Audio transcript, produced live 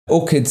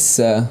Orchids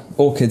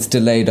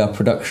delayed our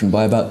production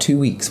by about 2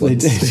 weeks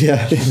once. They did,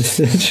 yeah.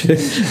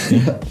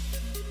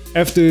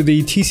 After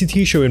the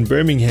TCT show in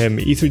Birmingham,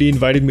 E3D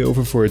invited me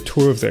over for a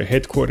tour of their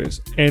headquarters,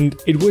 and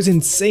it was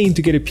insane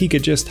to get a peek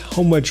at just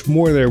how much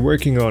more they're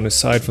working on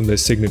aside from their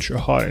signature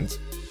hotends.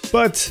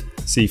 But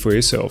see for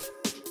yourself.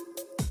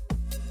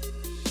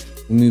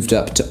 We moved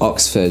up to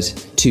Oxford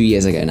 2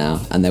 years ago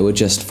now, and there were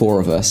just 4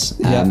 of us.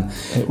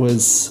 It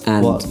was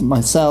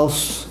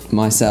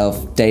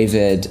myself,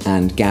 David,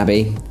 and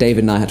Gabby.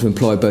 David and I had to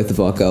employ both of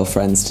our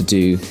girlfriends to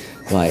do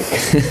like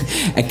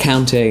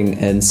accounting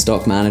and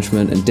stock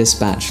management and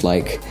dispatch,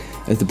 like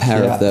the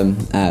pair of them,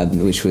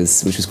 which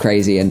was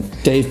crazy. And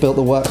Dave built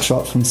the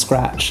workshop from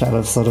scratch out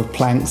of sort of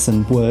planks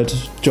and wood.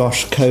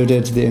 Josh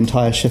coded the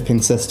entire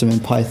shipping system in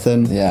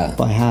Python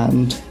by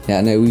hand.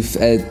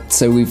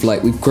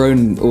 We've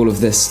grown all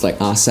of this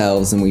like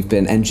ourselves, and we've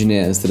been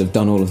engineers that have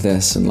done all of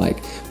this and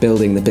like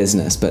building the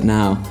business. But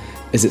now,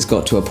 as it's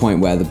got to a point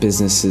where the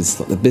business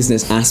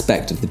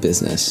aspect of the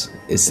business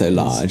is so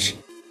large.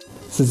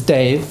 This is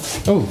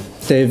Dave. Oh,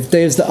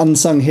 Dave's the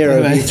unsung hero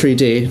of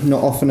E3D,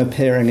 not often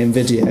appearing in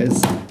videos.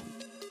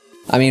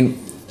 I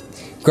mean,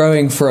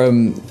 growing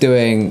from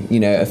doing,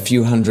 a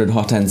few hundred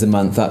hotends a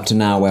month up to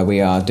now where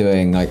we are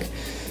doing like,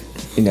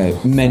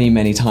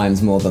 many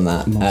times more than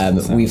that.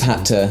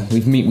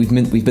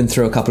 We've been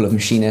through a couple of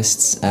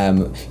machinists.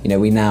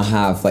 We now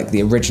have like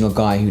the original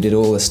guy who did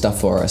all this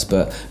stuff for us,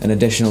 but an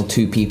additional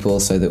 2 people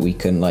so that we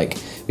can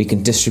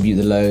distribute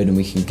the load and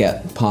we can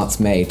get parts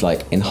made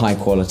like in high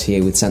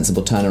quality with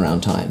sensible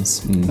turnaround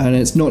times. And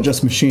it's not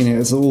just machining;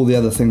 it's all the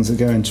other things that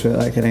go into it,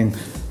 like getting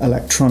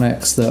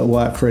electronics that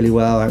work really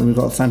well. Like we've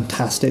got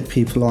fantastic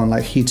people on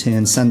like heating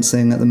and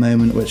sensing at the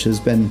moment, which has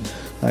been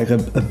like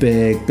a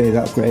big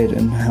upgrade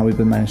in how we've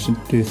been managing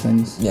to do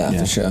things. Yeah,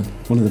 for sure.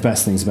 One of the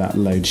best things about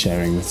load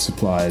sharing with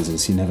suppliers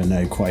is you never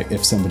know quite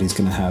if somebody's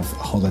going to have a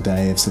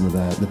holiday, if some of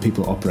the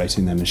people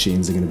operating their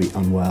machines are going to be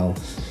unwell.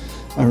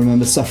 I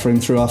remember suffering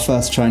through our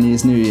first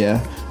Chinese New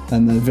Year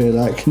and then be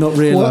like, not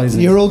realising.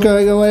 You're all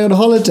going away on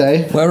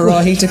holiday? Where are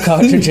our heater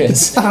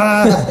cartridges?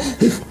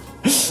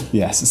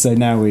 Yes, so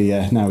now we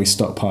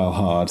stockpile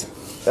hard.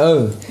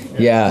 Oh,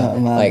 yeah.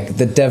 Like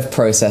the dev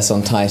process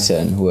on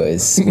Titan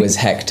was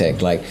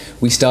hectic. Like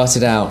we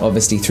started out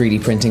obviously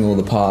 3D printing all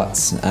the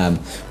parts.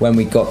 When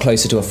we got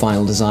closer to a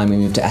final design, we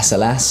moved to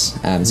SLS.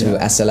 We were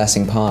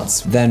SLSing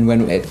parts. Then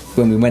when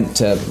we went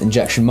to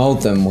injection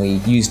mold them,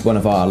 we used one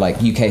of our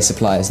like UK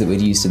suppliers that we'd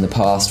used in the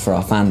past for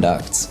our fan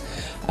ducts.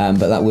 But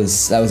that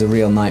was a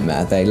real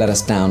nightmare. They let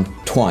us down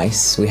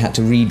twice. We had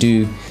to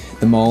redo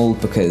the mold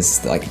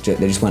because like they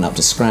just went up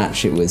to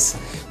scratch.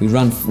 We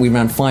ran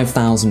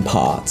 5,000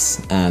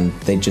 parts and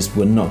they just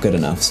were not good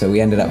enough. So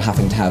we ended up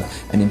having to have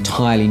an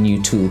entirely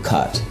new tool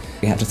cut.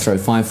 We had to throw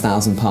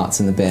 5,000 parts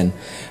in the bin.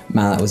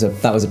 Man, that was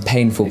a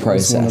painful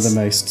process. One of the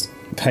most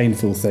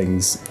painful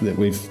things that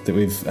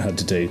we've had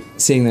to do.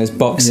 Seeing those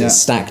boxes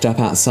stacked up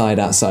outside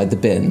the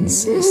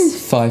bins,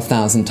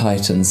 5,000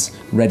 Titans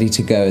ready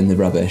to go in the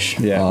rubbish.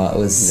 That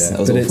was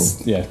awful.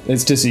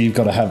 It's just you've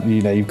got to have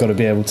you've got to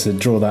be able to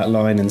draw that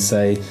line and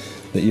say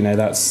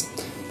that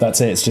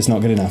that's it. It's just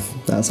not good enough.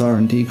 That's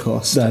R&D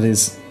cost. That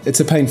is. It's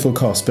a painful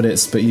cost, but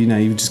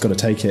you've just got to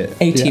take it.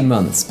 18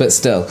 months, but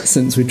still.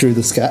 Since we drew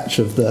the sketch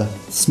of the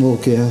small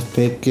gear,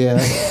 big gear,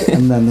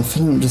 and then the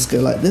film would just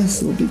go like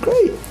this, it would be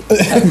great.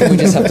 We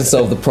just have to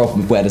solve the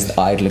problem. Where does the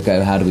idler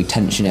go? How do we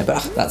tension it?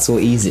 But that's all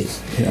easy.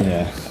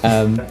 That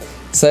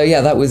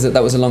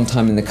was a long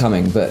time in the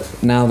coming. But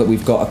now that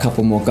we've got a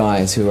couple more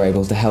guys who are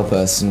able to help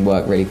us and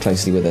work really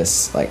closely with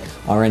us, like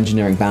our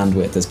engineering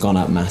bandwidth has gone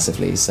up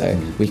massively. So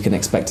we can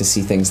expect to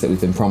see things that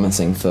we've been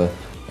promising for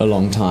a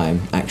long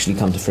time actually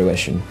come to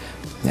fruition.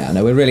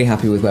 We're really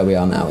happy with where we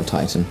are now with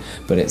Titan,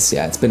 but it's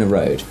been a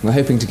road. We're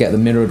hoping to get the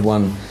mirrored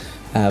one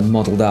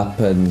modelled up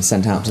and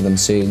sent out to them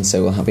soon,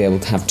 so we'll be able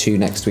to have 2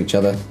 next to each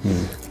other.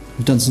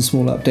 We've done some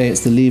small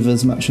updates. The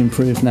lever's much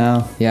improved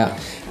now. Yeah,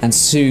 and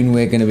soon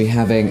we're going to be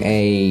having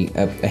a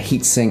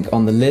heat sink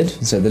on the lid.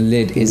 So the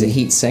lid is a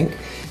heat sink,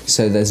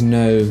 so there's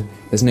no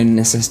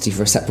necessity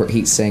for a separate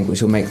heat sink,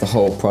 which will make the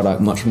whole product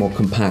much more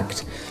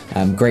compact.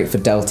 Great for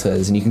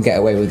deltas, and you can get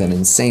away with an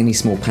insanely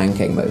small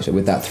pancake motor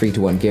with that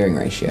 3:1 gearing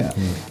ratio.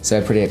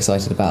 So pretty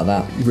excited about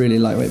that. Really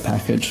lightweight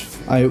package.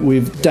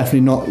 We've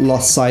definitely not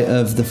lost sight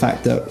of the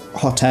fact that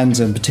hot ends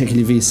and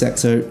particularly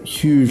V6 are a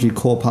hugely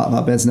core part of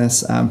our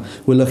business.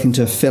 We're looking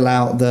to fill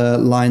out the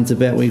lines a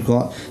bit. We've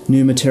got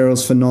new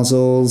materials for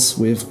nozzles.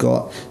 We've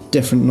got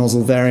different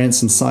nozzle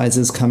variants and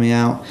sizes coming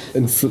out.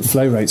 And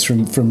flow rates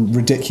from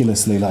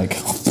ridiculously like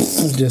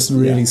just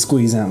really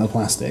squeeze out the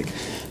plastic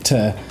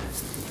to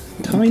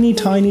tiny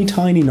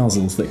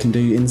nozzles that can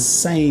do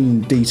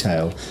insane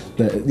detail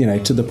that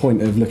to the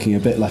point of looking a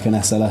bit like an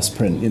SLS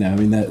print.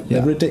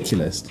 They're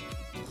ridiculous.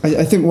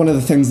 I think one of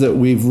the things that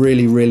we've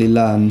really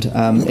learned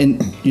when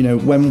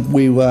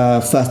we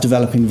were first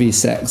developing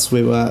V6,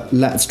 we were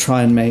let's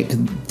try and make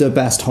the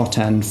best hot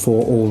end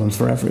for all and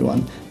for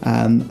everyone.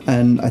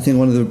 And I think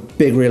one of the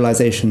big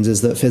realizations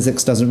is that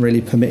physics doesn't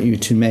really permit you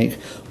to make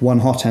one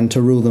hot end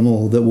to rule them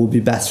all that will be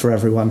best for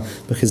everyone,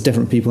 because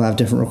different people have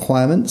different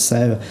requirements.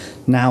 So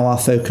now our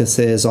focus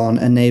is on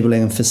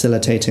enabling and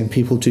facilitating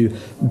people to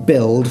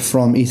build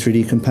from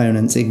E3D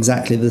components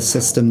exactly the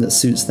system that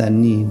suits their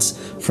needs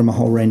from a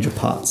whole range of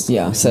parts.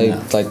 Yeah, so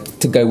like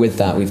to go with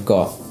that, we've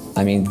got,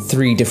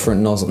 three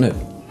different nozzle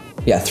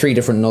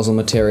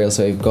materials.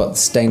 So we've got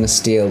stainless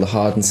steel, the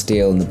hardened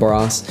steel, and the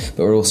brass,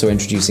 but we're also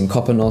introducing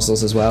copper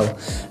nozzles as well.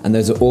 And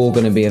those are all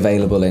going to be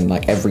available in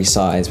like every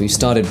size. We've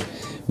started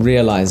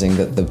realizing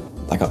that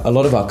a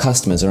lot of our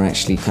customers are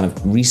actually kind of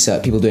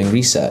people doing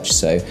research.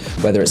 So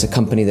whether it's a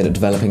company that are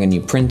developing a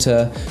new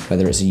printer,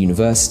 whether it's a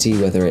university,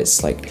 whether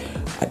it's like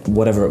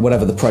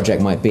whatever the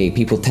project might be,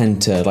 people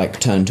tend to like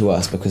turn to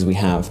us because we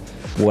have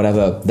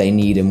whatever they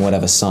need in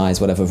whatever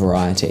size, whatever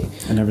variety.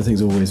 And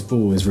everything's always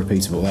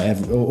repeatable.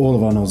 Like all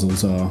of our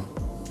nozzles are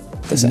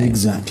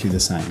exactly the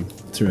same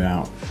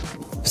throughout.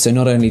 So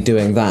not only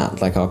doing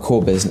that, like our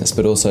core business,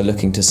 but also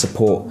looking to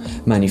support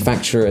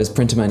manufacturers,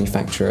 printer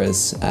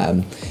manufacturers,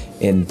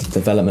 in the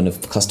development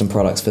of custom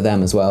products for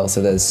them as well.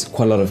 So there's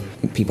quite a lot of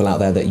people out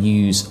there that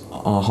use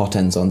our hot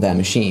ends on their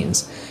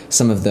machines.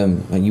 Some of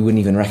them you wouldn't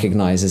even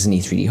recognize as an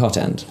E3D hot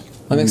end.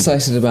 I'm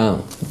excited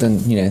about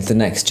the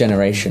next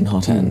generation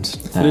hot end.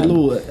 But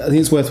I think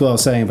it's worthwhile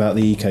saying about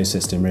the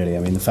ecosystem, really.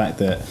 The fact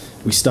that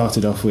we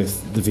started off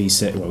with the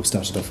V6, we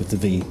started off with the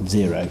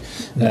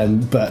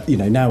V0, but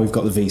now we've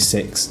got the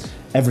V6.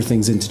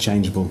 Everything's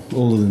interchangeable.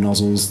 All of the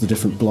nozzles, the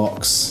different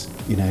blocks,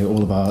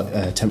 all of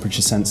our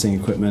temperature sensing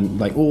equipment,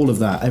 like all of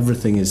that.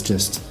 Everything is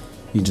just,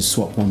 you just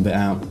swap one bit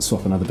out,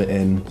 swap another bit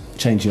in,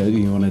 change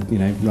you want to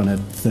run a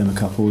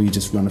thermocouple, you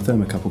just run a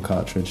thermocouple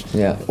cartridge.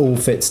 Yeah, all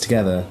fits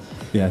together.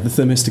 Yeah, the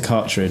thermistor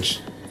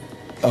cartridge.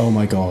 Oh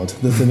my god,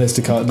 the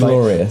thermistor cartridge.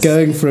 Glorious. Like,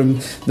 going from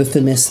the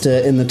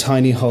thermistor in the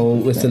tiny hole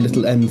with the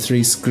little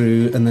M3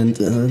 screw and then...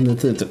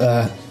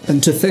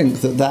 and to think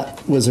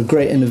that was a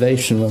great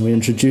innovation when we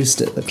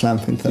introduced it, the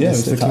clamping thermistor. Yeah, it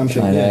was the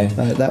clamping. I know.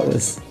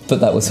 But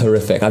that was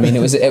horrific.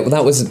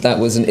 That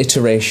was an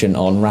iteration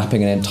on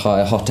wrapping an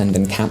entire hot end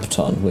in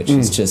Kapton, which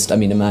is just,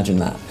 imagine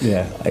that.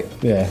 Yeah,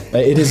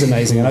 it is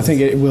amazing, and I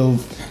think it will...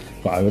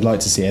 Well, I would like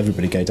to see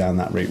everybody go down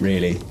that route,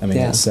 really.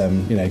 It's,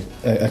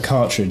 a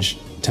cartridge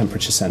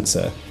temperature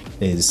sensor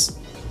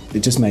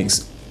it just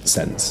makes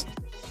sense.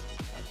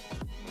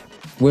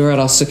 We're at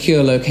our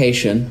secure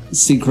location,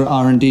 secret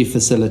R&D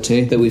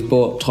facility that we've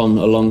brought Tom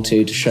along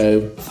to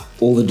show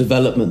all the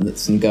development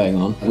that's been going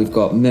on. We've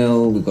got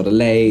mill, we've got a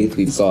lathe,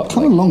 we've got...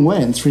 Come a long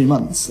way in 3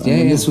 months.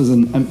 This was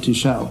an empty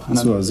shell.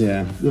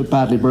 A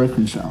badly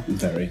broken shell.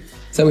 Very.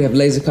 So we have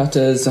laser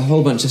cutters, a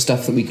whole bunch of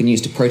stuff that we can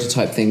use to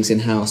prototype things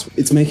in-house.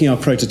 It's making our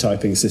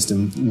prototyping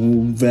system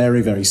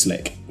very, very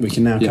slick. We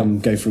can now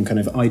go from kind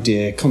of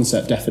idea,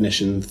 concept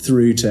definition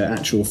through to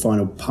actual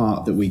final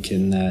part that we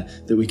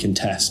can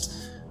test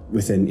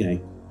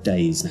within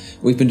days.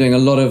 We've been doing a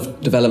lot of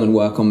development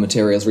work on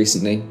materials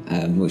recently,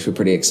 which we're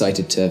pretty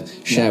excited to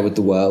share with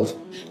the world.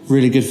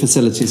 Really good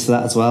facilities for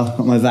that as well.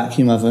 Got my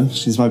vacuum oven,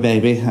 she's my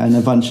baby, and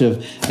a bunch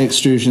of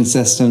extrusion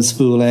systems,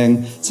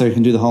 spooling, so we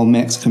can do the whole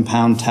mix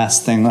compound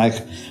test thing,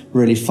 like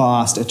really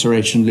fast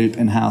iteration loop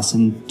in-house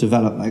and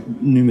develop like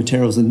new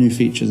materials and new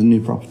features and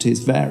new properties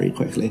very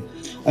quickly.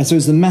 I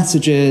suppose the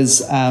message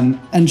is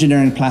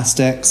engineering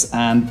plastics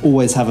and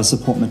always have a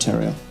support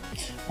material.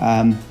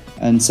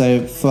 And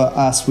so for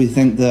us, we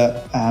think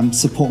that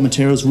support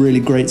materials,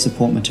 really great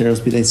support materials,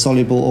 be they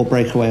soluble or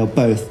breakaway or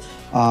both,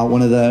 are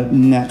one of the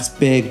next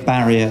big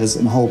barriers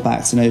and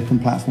holdbacks in open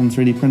platform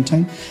 3D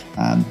printing.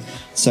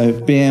 So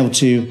being able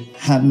to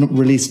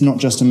release not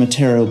just a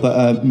material, but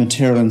a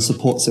material and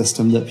support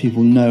system that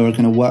people know are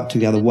going to work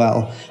together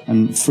well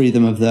and free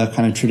them of the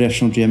kind of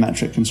traditional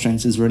geometric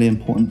constraints is really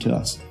important to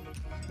us.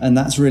 And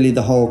that's really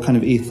the whole kind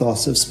of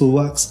ethos of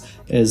Spoolworks,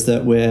 is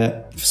that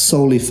we're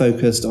solely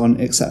focused on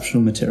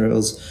exceptional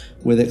materials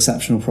with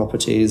exceptional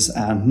properties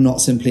and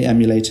not simply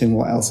emulating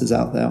what else is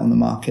out there on the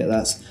market.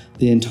 That's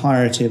the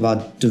entirety of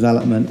our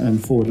development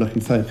and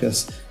forward-looking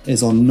focus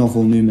is on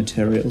novel new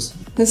materials.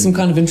 There's some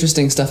kind of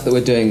interesting stuff that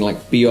we're doing,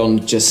 like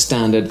beyond just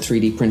standard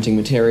 3D printing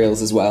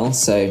materials as well.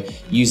 So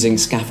using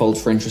scaffold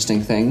for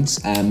interesting things.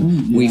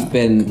 We've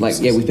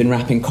been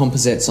wrapping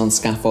composites on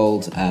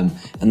scaffold, and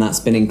that's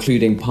been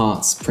including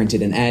parts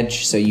printed in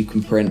edge. So you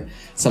can print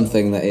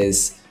something that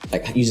is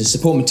like uses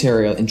support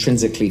material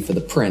intrinsically for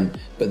the print,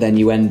 but then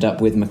you end up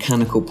with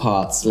mechanical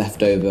parts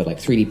left over, like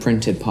 3D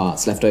printed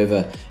parts left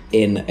over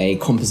in a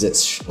composite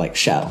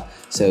shell.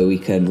 So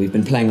we've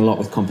been playing a lot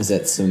with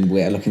composites, and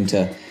we're looking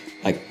to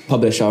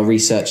publish our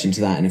research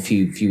into that in a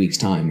few weeks'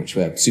 time, which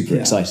we're super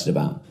excited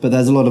about. But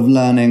there's a lot of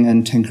learning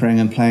and tinkering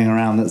and playing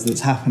around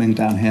that's happening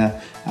down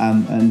here,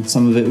 and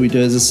some of it we do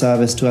as a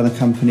service to other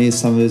companies,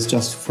 some of it is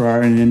just for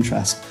our own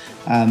interest.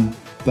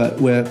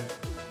 But we're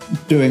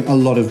doing a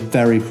lot of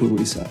very cool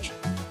research.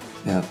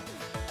 Yeah.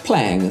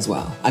 Playing as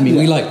well.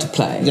 We like to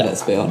play,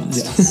 let's be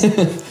honest.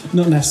 Yes.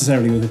 Not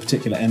necessarily with a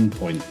particular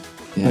endpoint.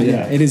 But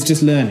it is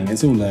just learning.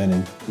 It's all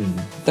learning.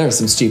 There are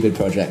some stupid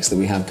projects that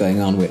we have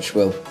going on which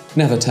we'll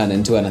never turn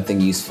into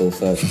anything useful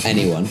for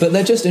anyone, but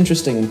they're just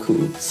interesting and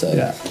cool. So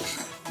Yeah.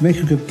 Make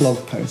a good blog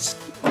post.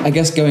 I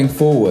guess going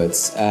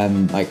forwards,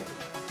 like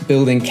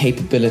building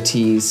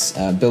capabilities,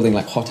 building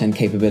like hot end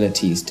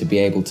capabilities to be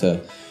able to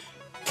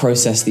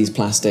process these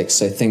plastics.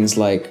 So things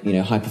like, you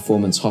know, high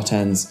performance hot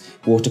ends,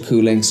 water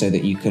cooling, so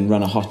that you can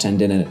run a hot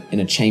end in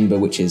a chamber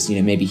which is, you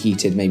know, maybe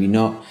heated, maybe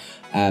not.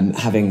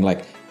 Having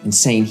like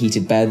insane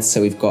heated beds.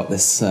 So we've got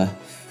this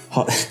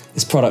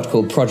this product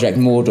called Project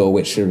Mordor,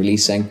 which we're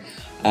releasing,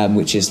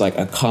 which is like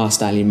a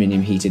cast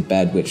aluminium heated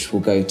bed, which will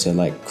go to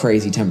like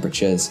crazy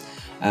temperatures.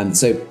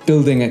 So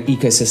building an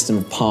ecosystem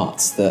of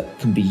parts that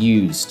can be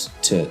used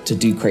to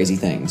do crazy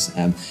things,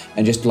 and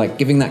just like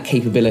giving that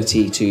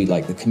capability to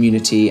like the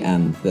community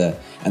and the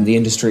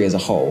industry as a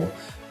whole,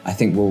 I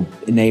think will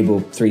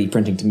enable 3D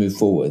printing to move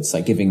forwards,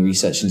 like giving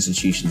research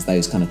institutions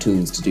those kind of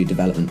tools to do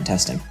development and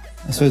testing.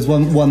 I suppose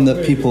one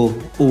that people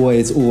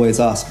always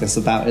ask us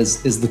about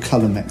is the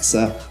color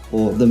mixer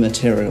or the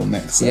material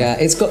mixer. Yeah,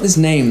 it's got this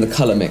name, the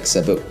color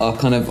mixer, but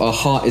our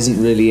heart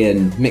isn't really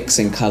in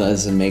mixing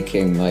colors and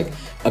making like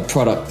a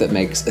product that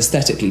makes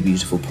aesthetically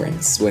beautiful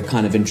prints. We're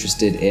kind of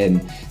interested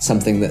in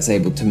something that's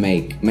able to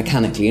make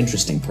mechanically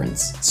interesting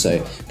prints.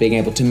 So being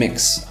able to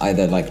mix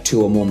either like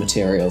 2 or more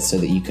materials so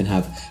that you can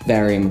have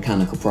varying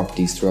mechanical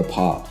properties through a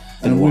part.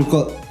 And we've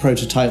got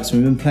prototypes,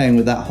 we've been playing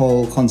with that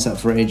whole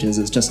concept for ages.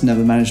 It's just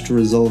never managed to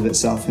resolve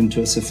itself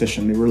into a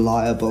sufficiently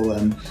reliable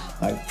and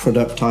like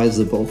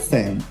productizable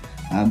thing.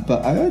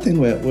 But I think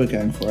we're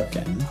going for it.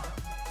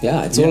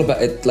 Yeah, it's all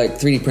about it. Like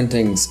 3D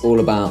printing's all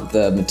about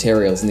the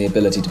materials and the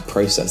ability to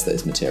process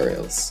those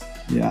materials.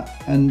 Yeah,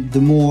 and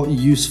the more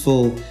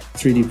useful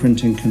 3D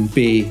printing can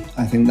be,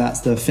 I think that's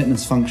the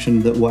fitness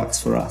function that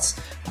works for us.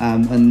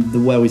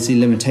 And where we see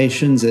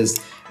limitations is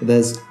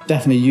there's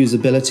definitely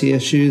usability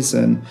issues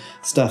and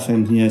stuff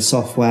in, you know,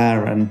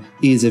 software and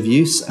ease of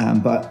use,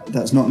 but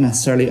that's not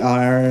necessarily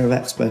our area of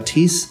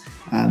expertise.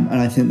 And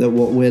I think that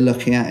what we're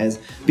looking at is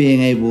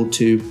being able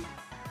to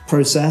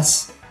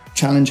process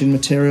challenging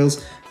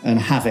materials and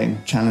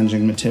having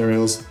challenging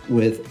materials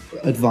with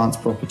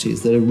advanced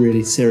properties that are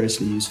really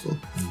seriously useful.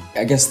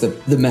 I guess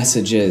the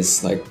message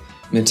is like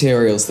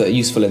materials that are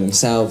useful in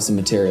themselves and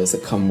materials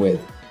that come with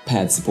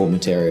paired support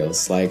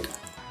materials. Like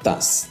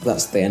that's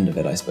the end of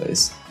it, I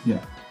suppose.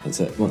 Yeah.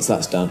 That's it. Once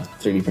that's done,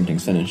 3D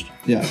printing's finished.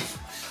 Yeah.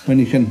 When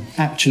you can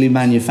actually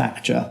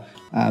manufacture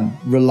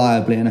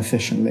reliably and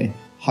efficiently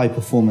high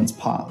performance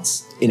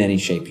parts. In any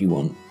shape you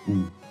want.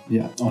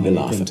 Yeah. On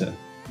a printer.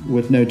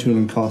 With no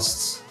tooling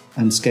costs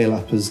and scale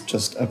up as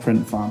just a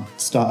print farm.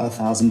 Start at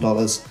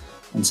 $1,000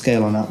 and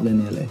scale on up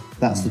linearly.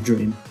 That's the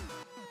dream.